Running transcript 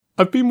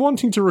I've been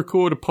wanting to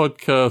record a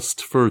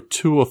podcast for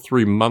 2 or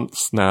 3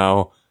 months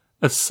now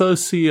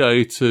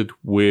associated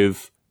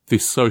with The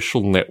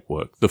Social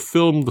Network, the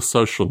film The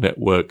Social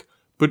Network,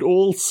 but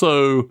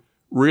also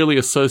really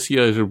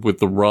associated with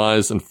the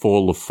rise and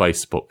fall of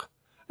Facebook.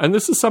 And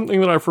this is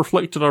something that I've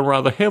reflected on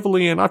rather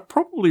heavily, and I've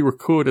probably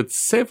recorded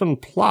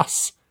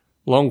 7+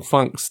 long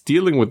funks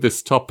dealing with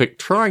this topic,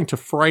 trying to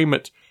frame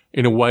it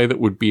in a way that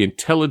would be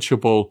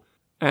intelligible,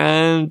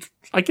 and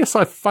I guess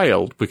I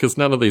failed because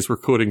none of these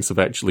recordings have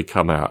actually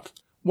come out.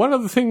 One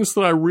of the things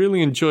that I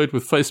really enjoyed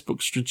with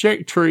Facebook's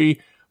trajectory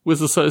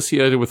was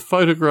associated with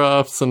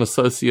photographs and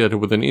associated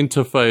with an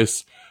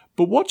interface,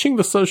 but watching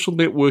The Social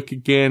Network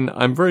again,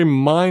 I'm very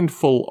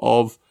mindful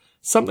of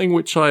something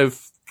which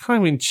I've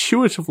kind of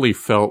intuitively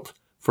felt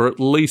for at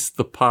least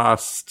the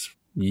past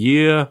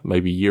year,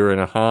 maybe year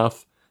and a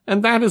half,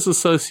 and that is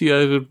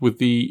associated with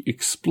the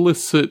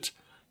explicit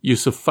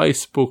use of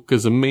Facebook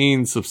as a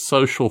means of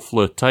social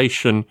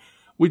flirtation,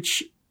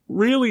 which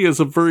really is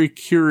a very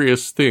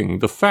curious thing.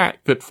 The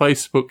fact that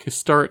Facebook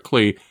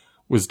historically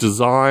was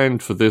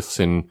designed for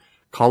this in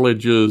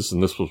colleges,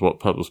 and this was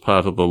what was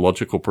part of the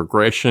logical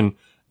progression,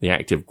 the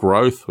active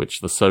growth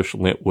which the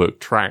social network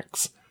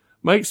tracks,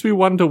 makes me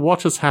wonder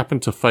what has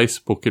happened to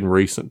Facebook in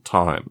recent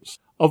times.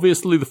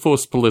 Obviously, the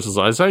forced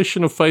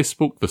politicization of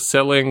Facebook, the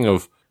selling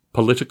of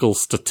political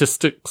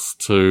statistics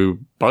to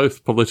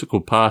both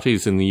political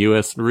parties in the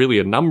US and really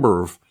a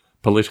number of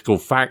political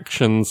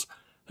factions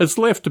has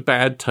left a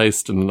bad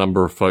taste in a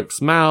number of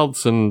folks'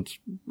 mouths, and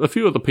a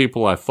few of the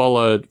people I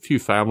followed, a few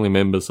family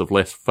members have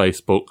left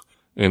Facebook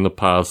in the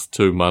past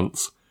 2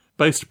 months,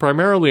 based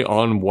primarily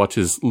on what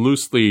is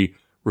loosely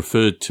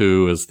referred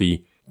to as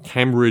the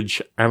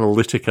Cambridge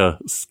Analytica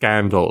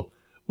scandal,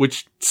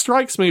 which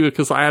strikes me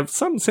because I have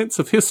some sense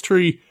of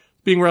history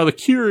being rather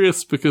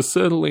curious, because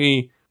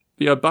certainly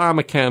the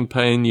Obama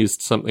campaign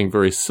used something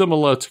very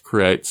similar to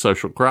create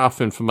social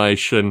graph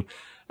information,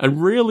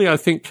 and really I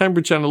think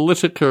Cambridge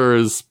Analytica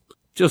has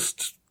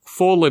just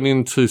fallen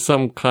into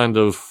some kind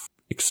of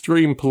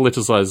extreme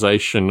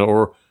politicization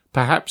or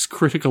perhaps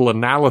critical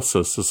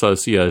analysis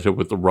associated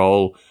with the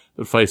role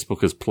that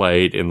Facebook has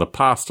played in the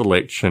past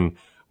election,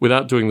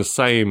 without doing the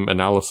same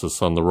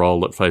analysis on the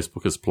role that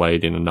Facebook has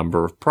played in a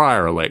number of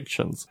prior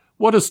elections.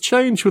 What has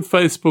changed with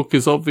Facebook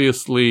is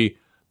obviously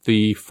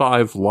the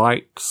 5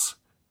 likes,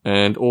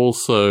 and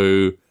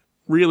also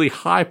really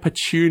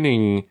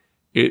hyper-tuning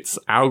its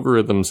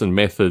algorithms and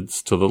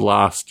methods to the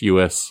last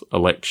US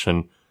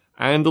election,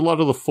 and a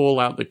lot of the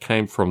fallout that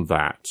came from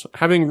that.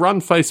 Having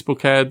run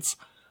Facebook ads,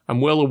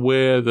 I'm well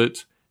aware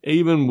that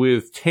even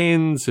with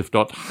tens, if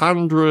not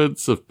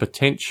hundreds, of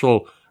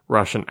potential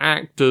Russian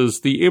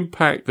actors, the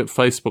impact that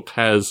Facebook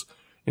has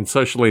in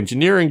social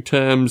engineering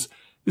terms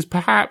is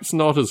perhaps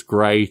not as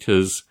great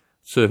as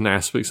certain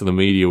aspects of the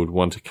media would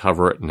want to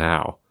cover it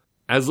now.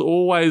 As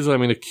always,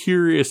 I'm in a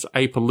curious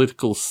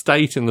apolitical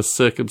state in this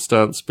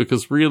circumstance,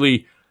 because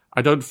really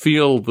I don't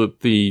feel that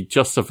the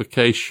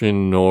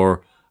justification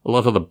or a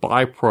lot of the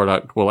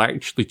byproduct will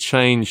actually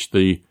change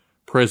the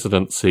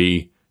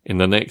presidency in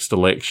the next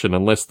election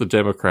unless the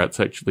Democrats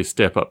actually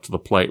step up to the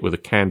plate with a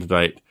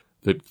candidate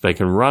that they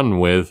can run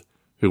with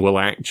who will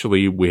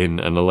actually win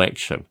an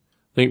election.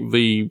 I think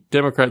the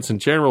Democrats in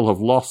general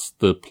have lost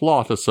the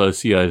plot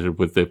associated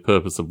with their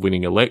purpose of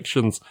winning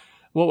elections.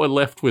 What we're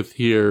left with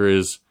here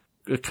is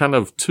a kind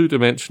of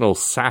two-dimensional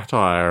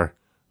satire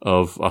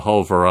of a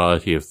whole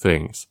variety of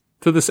things.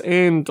 To this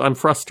end, I'm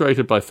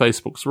frustrated by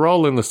Facebook's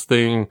role in this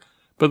thing,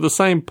 but at the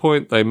same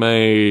point they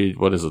made,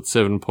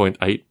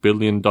 $7.8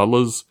 billion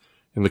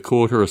in the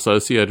quarter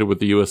associated with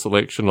the US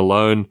election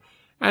alone,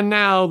 and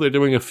now they're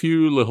doing a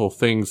few little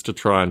things to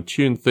try and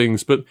tune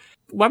things. But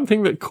one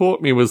thing that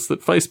caught me was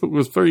that Facebook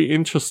was very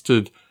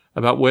interested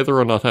about whether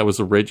or not I was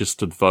a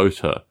registered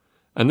voter.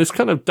 And this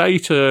kind of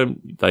data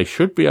they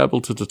should be able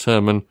to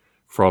determine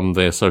from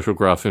their social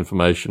graph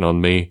information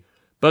on me,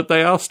 but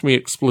they asked me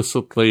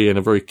explicitly in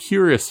a very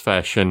curious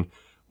fashion,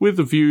 with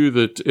the view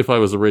that if I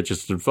was a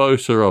registered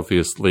voter,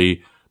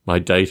 obviously my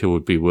data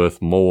would be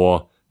worth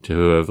more to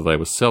whoever they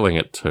were selling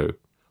it to.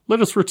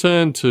 Let us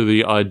return to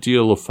the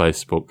ideal of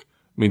Facebook,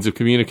 means of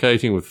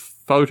communicating with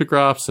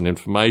photographs and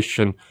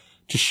information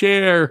to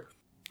share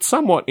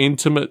somewhat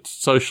intimate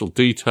social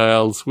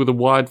details with a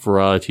wide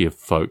variety of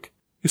folk.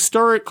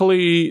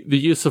 Historically, the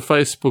use of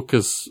Facebook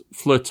as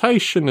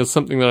flirtation is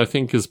something that I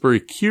think is very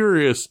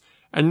curious,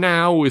 and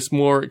now is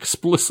more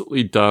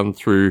explicitly done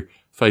through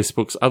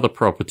Facebook's other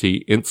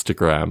property,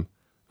 Instagram.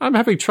 I'm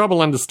having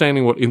trouble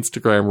understanding what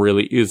Instagram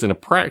really is in a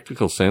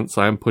practical sense.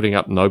 I am putting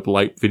up Noble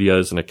Ape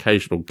videos and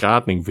occasional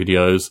gardening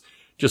videos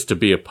just to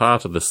be a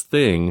part of this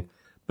thing,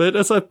 but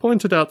as I've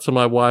pointed out to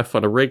my wife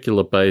on a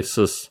regular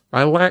basis,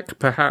 I lack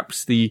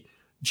perhaps the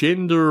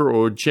gender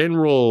or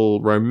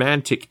general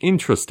romantic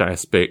interest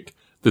aspect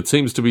that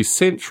seems to be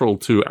central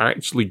to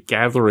actually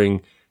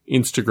gathering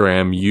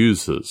Instagram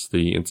users.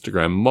 The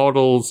Instagram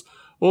models,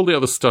 all the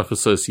other stuff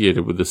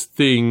associated with this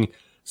thing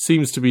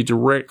seems to be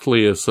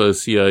directly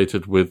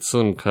associated with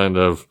some kind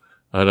of,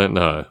 I don't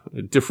know,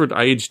 different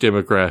age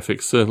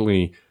demographics,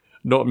 certainly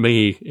not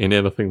me in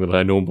anything that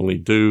I normally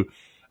do.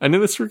 And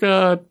in this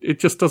regard, it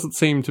just doesn't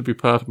seem to be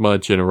part of my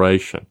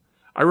generation.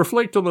 I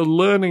reflect on the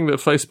learning that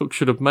Facebook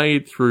should have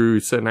made through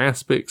certain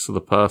aspects of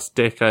the past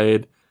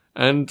decade,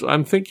 and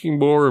I'm thinking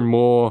more and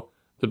more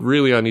that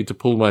really I need to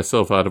pull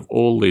myself out of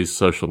all these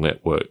social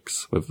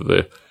networks, whether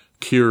they're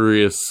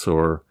curious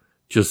or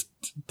just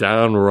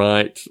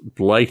downright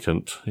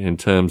blatant in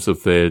terms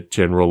of their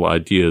general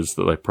ideas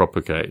that they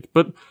propagate.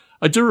 But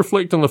I do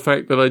reflect on the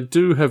fact that I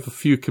do have a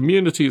few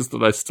communities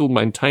that I still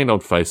maintain on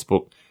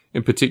Facebook,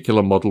 in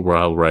particular Model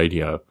Rail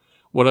Radio.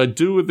 What I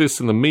do with this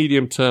in the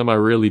medium term, I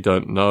really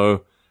don't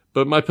know.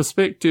 But my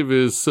perspective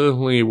is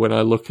certainly when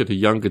I look at a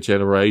younger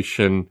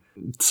generation,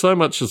 so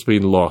much has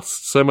been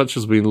lost. So much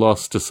has been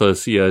lost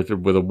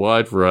associated with a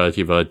wide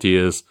variety of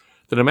ideas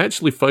that I'm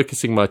actually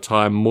focusing my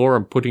time more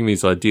on putting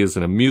these ideas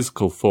in a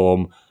musical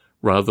form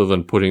rather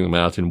than putting them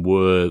out in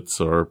words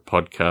or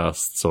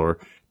podcasts or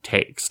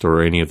text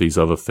or any of these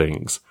other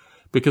things.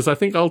 Because I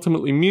think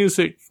ultimately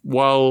music,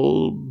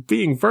 while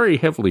being very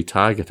heavily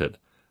targeted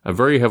and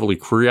very heavily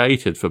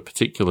created for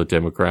particular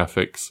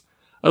demographics,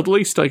 at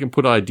least I can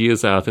put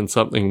ideas out in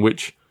something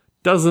which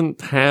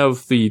doesn't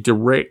have the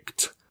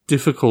direct,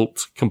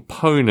 difficult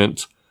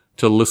component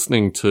to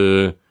listening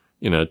to,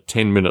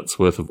 10 minutes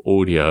worth of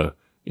audio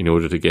in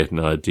order to get an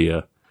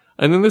idea.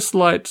 And in this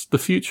light, the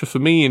future for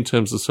me in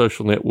terms of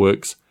social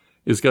networks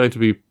is going to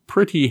be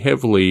pretty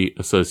heavily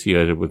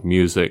associated with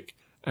music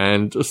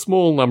and a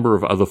small number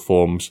of other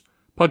forms,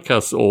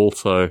 podcasts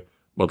also,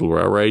 Model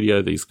Rail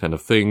Radio, these kind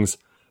of things.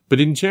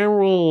 But in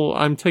general,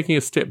 I'm taking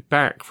a step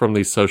back from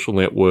these social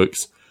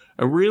networks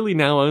and really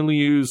now only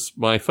use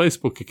my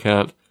Facebook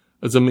account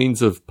as a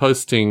means of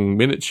posting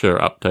miniature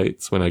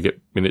updates when I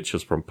get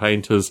miniatures from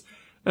painters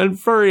and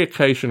very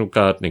occasional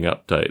gardening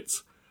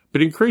updates.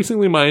 But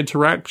increasingly my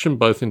interaction,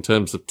 both in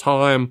terms of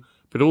time,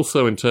 but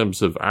also in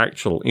terms of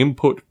actual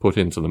input put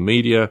into the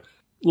media,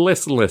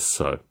 less and less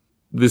so.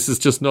 This is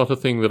just not a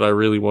thing that I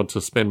really want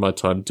to spend my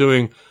time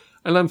doing,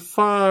 and I'm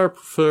far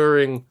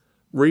preferring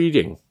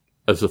reading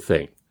as a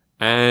thing,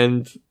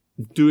 and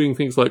doing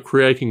things like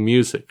creating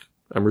music.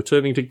 I'm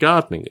returning to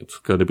gardening. It's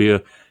going to be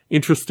an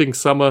interesting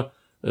summer,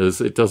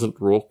 as it doesn't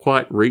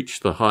quite reach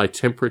the high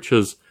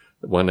temperatures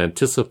that one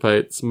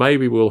anticipates.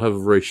 Maybe we'll have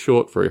a very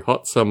short, very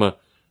hot summer.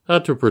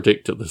 Hard to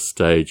predict at this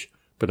stage,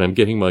 but I'm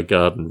getting my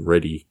garden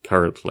ready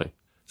currently.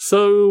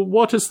 So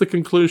what is the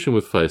conclusion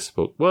with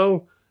Facebook?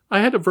 Well, I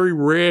had a very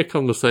rare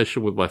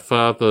conversation with my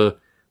father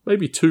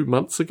maybe 2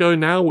 months ago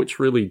now, which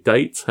really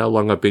dates how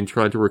long I've been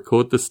trying to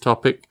record this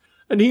topic,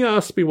 and he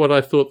asked me what I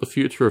thought the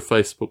future of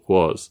Facebook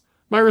was.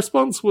 My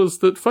response was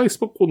that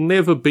Facebook will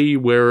never be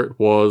where it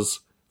was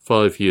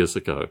 5 years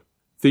ago.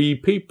 The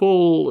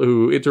people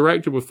who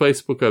interacted with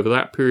Facebook over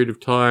that period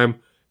of time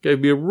gave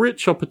me a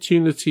rich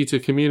opportunity to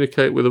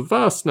communicate with a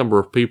vast number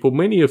of people,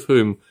 many of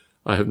whom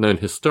I have known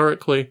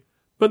historically.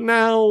 But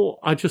now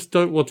I just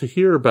don't want to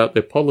hear about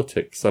their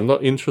politics. I'm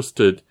not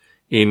interested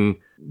in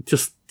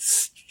just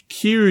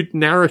skewed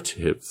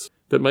narratives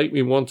that make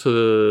me want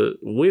to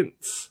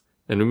wince,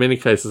 and in many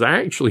cases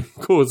actually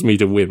cause me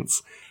to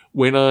wince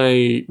when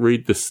I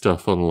read this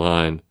stuff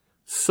online.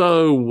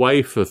 So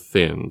wafer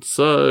thin,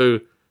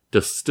 so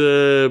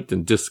disturbed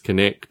and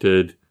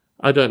disconnected.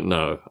 I don't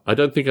know. I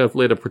don't think I've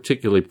led a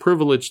particularly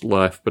privileged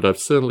life, but I've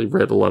certainly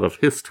read a lot of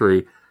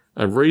history,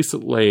 and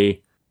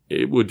recently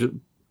it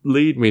would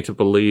lead me to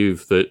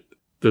believe that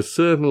there's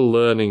certain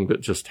learning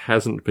that just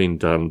hasn't been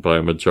done by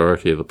a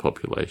majority of the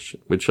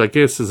population, which I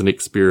guess is an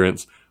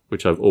experience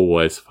which I've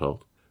always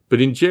felt.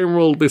 But in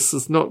general, this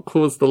has not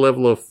caused the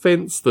level of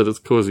offence that it's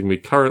causing me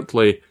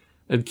currently,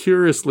 and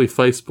curiously,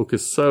 Facebook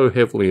is so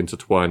heavily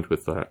intertwined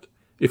with that.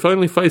 If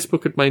only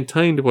Facebook had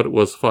maintained what it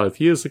was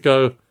 5 years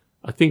ago,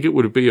 I think it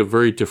would be a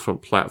very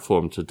different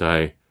platform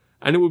today.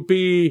 And it would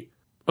be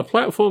a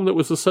platform that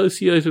was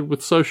associated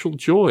with social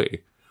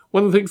joy.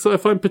 One of the things that I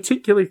find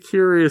particularly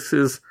curious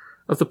is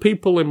of the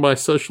people in my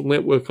social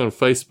network on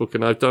Facebook,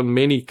 and I've done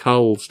many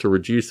culls to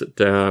reduce it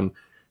down.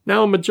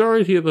 Now, a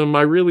majority of them,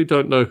 I really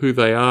don't know who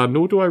they are,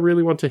 nor do I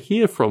really want to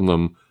hear from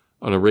them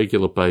on a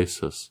regular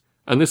basis.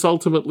 And this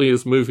ultimately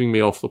is moving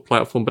me off the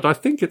platform, but I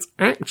think it's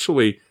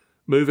actually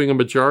moving a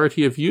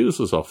majority of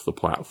users off the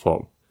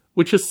platform,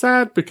 which is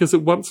sad because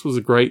it once was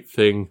a great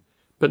thing,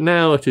 but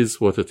now it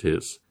is what it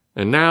is.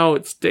 And now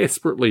it's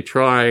desperately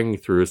trying,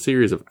 through a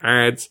series of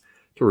ads,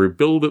 to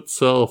rebuild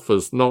itself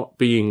as not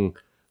being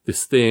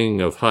this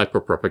thing of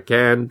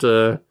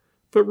hyper-propaganda.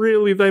 But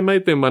really, they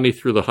made their money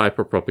through the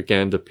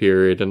hyper-propaganda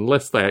period, and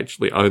unless they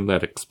actually own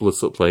that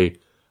explicitly,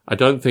 I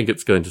don't think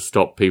it's going to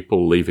stop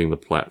people leaving the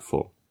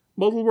platform.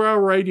 Model Rail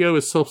Radio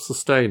is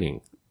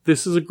self-sustaining.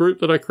 This is a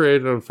group that I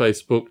created on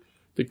Facebook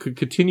that could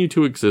continue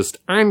to exist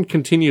and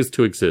continues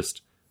to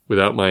exist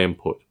without my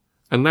input.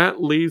 And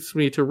that leads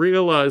me to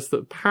realize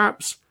that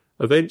perhaps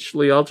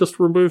eventually I'll just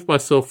remove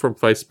myself from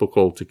Facebook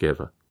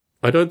altogether.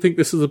 I don't think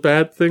this is a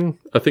bad thing.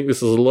 I think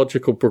this is a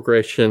logical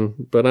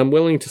progression, but I'm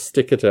willing to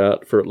stick it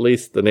out for at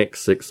least the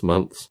next 6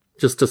 months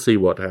just to see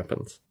what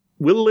happens.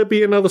 Will there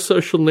be another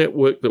social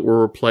network that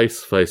will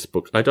replace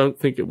Facebook? I don't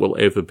think it will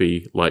ever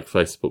be like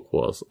Facebook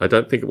was. I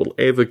don't think it will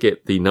ever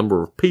get the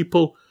number of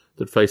people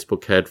that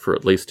Facebook had for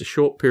at least a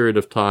short period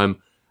of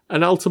time.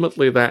 And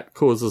ultimately that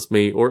causes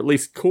me, or at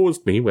least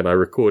caused me when I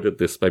recorded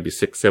this maybe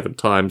 6-7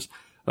 times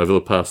over the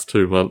past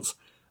 2 months,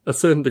 a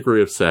certain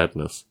degree of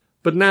sadness.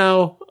 But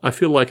now I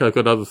feel like I've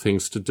got other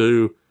things to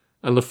do,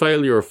 and the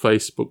failure of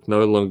Facebook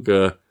no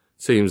longer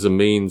seems a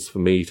means for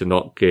me to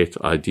not get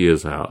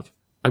ideas out.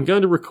 I'm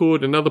going to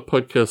record another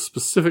podcast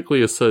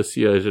specifically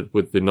associated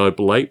with the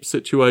Noble Ape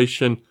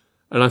situation,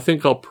 and I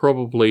think I'll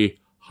probably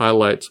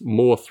highlight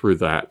more through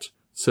that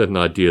certain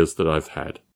ideas that I've had.